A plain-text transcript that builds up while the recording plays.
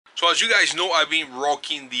So as you guys know, I've been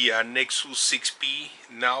rocking the Nexus 6P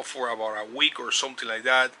now for about a week or something like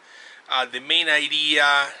that. The main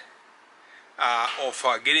idea of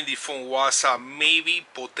getting the phone was maybe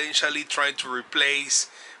potentially trying to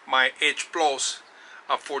replace my Edge Plus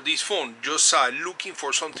for this phone. Just looking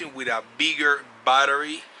for something with a bigger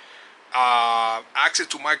battery, access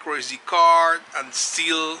to micro SD card, and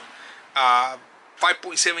still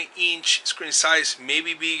 5.7 inch screen size,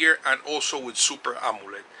 maybe bigger, and also with Super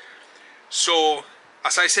AMOLED. So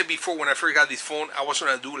as I said before, when I first got this phone, I was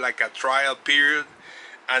gonna do like a trial period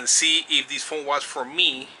and see if this phone was for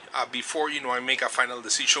me before I make a final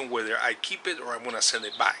decision whether I keep it or I'm gonna send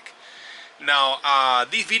it back. Now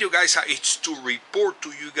this video, guys, is to report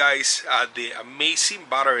to you guys the amazing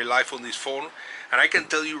battery life on this phone, and I can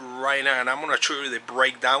tell you right now, and I'm gonna show you the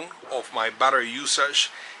breakdown of my battery usage.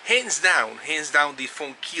 Hands down, this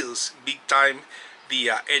phone kills big time the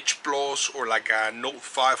Edge Plus or like a Note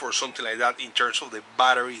 5 or something like that in terms of the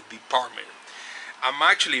battery department. I'm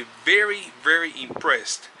actually very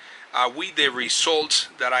impressed with the results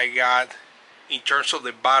that I got in terms of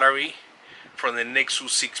the battery from the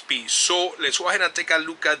Nexus 6P. So let's go ahead and take a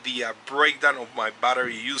look at the breakdown of my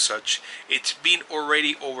battery usage. It's been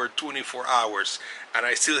already over 24 hours and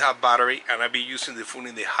I still have battery, and I've been using the phone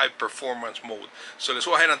in the high performance mode. So let's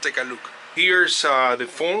go ahead and take a look. Here's the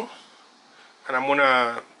phone, and I'm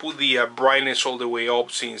gonna put the brightness all the way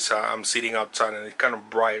up since I'm sitting outside and it's kind of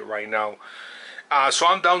bright right now. So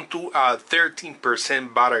I'm down to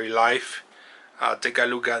 13% battery life. Take a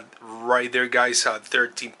look at right there, guys,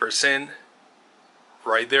 13%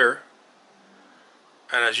 right there.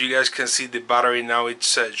 And as you guys can see, the battery now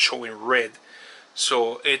it's showing red,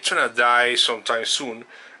 so it's gonna die sometime soon.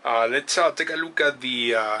 Let's take a look at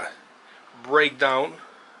the breakdown,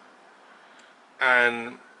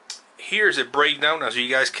 and here's a breakdown. As you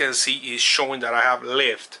guys can see, is showing that I have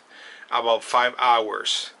left about 5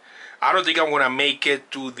 hours. I don't think I'm gonna make it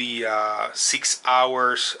to the 6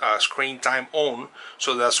 hours screen time on,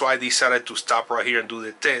 so that's why I decided to stop right here and do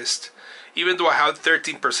the test. Even though I have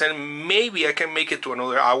 13%, maybe I can make it to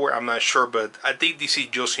another hour, I'm not sure, but I think this is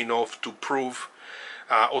just enough to prove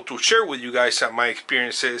or to share with you guys my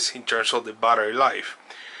experiences in terms of the battery life.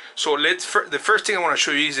 So the first thing I want to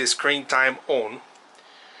show you is the screen time on,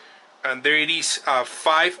 and there it is,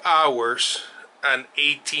 5 hours and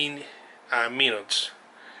 18 minutes.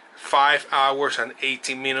 5 hours and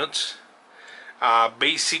 18 minutes.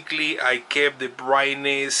 Basically I kept the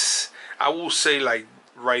brightness, I will say, like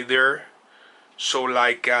right there, so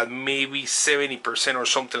like maybe 70% or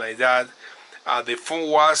something like that. The phone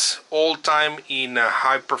was all time in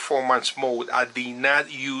high performance mode. I did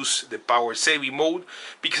not use the power saving mode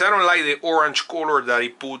because I don't like the orange color that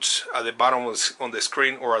it puts at the bottom on the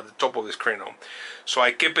screen or at the top of the screen. So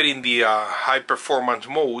I kept it in the high performance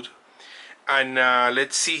mode. And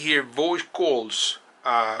let's see here, voice calls,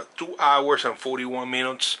 2 hours and 41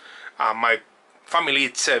 minutes. My family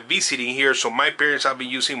is visiting here, so my parents have been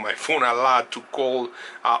using my phone a lot to call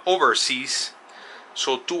overseas.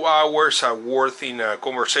 So 2 hours worth in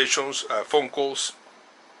conversations, phone calls.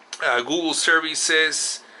 Google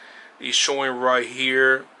services is showing right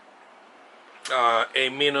here 8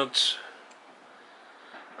 minutes.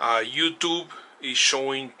 YouTube is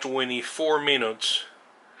showing 24 minutes.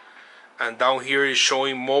 And down here is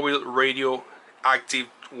showing mobile radio active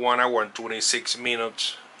 1 hour and 26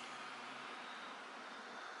 minutes.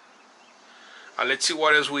 Let's see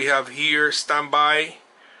what else we have here. Standby,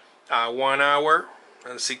 1 hour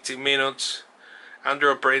and 60 minutes.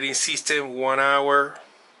 Android operating system, 1 hour.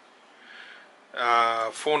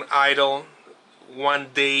 Phone idle, 1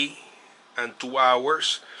 day and 2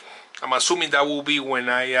 hours. I'm assuming that will be when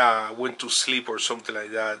I went to sleep or something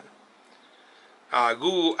like that.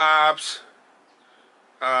 Google Apps,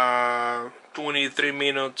 23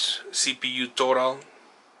 minutes CPU total.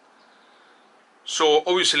 So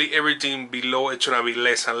obviously everything below it's gonna be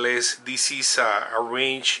less and less. This is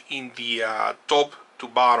arranged in the top to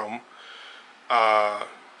bottom.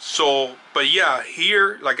 But yeah,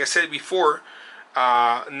 here, like I said before,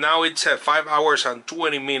 now it's 5 hours and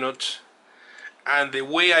 20 minutes. And the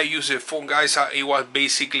way I use the phone, guys, it was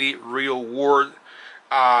basically real world.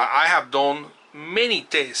 I have done many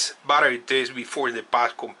tests, battery tests before in the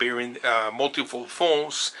past, comparing multiple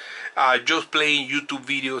phones, just playing YouTube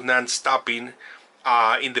videos non-stopping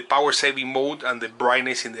in the power saving mode and the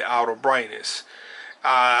brightness in the auto brightness.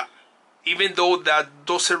 Even though that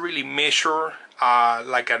doesn't really measure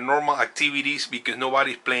like a normal activities, because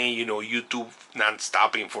nobody's playing YouTube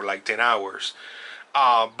non-stopping for like 10 hours.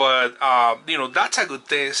 But that's a good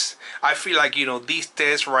test. I feel like this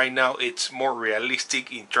test right now, it's more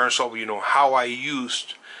realistic in terms of how I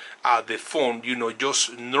used the phone, you know,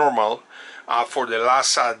 just normal for the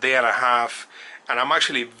last day and a half. And I'm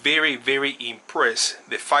actually very, very impressed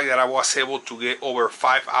the fact that I was able to get over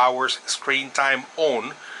 5 hours screen time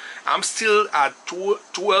on. I'm still at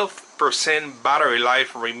 12% battery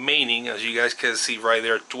life remaining, as you guys can see right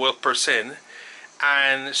there, 12%.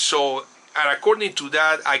 And so, and according to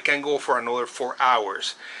that, I can go for another 4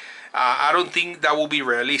 hours. I don't think that will be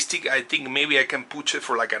realistic. I think maybe I can push it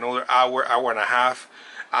for like another hour, hour and a half.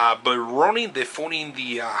 But running the phone in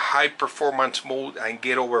the high performance mode and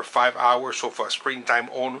get over 5 hours of screen time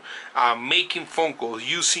on, making phone calls,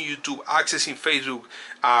 using YouTube, accessing Facebook,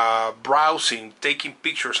 browsing, taking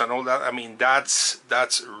pictures and all that, I mean, that's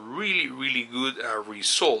really, really good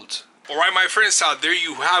result. Alright my friends, there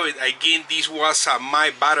you have it. Again, this was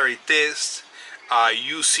my battery test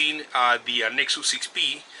using the Nexus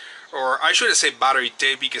 6P, or I shouldn't say battery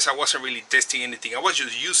test because I wasn't really testing anything. I was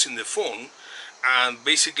just using the phone and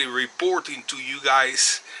basically reporting to you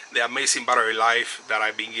guys the amazing battery life that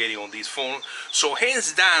I've been getting on this phone. So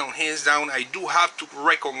hands down, I do have to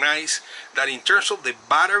recognize that in terms of the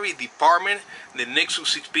battery department, the Nexus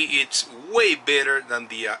 6P, it's way better than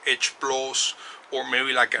the Edge Plus or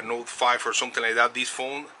maybe like a Note 5 or something like that. This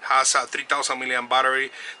phone has a 3000 milliamp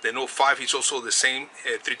battery. The Note 5 is also the same,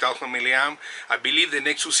 3000 milliamp. I believe the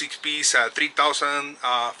Nexus 6P is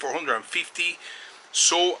 3450.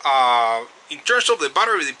 So in terms of the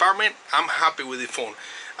battery department, I'm happy with the phone.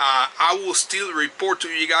 I will still report to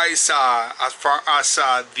you guys as far as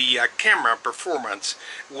the camera performance,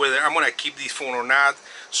 whether I'm gonna keep this phone or not.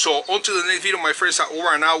 So until the next video, my friends,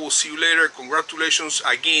 over and out. We'll see you later. Congratulations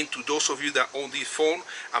again to those of you that own this phone.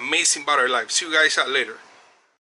 Amazing battery life. See you guys later.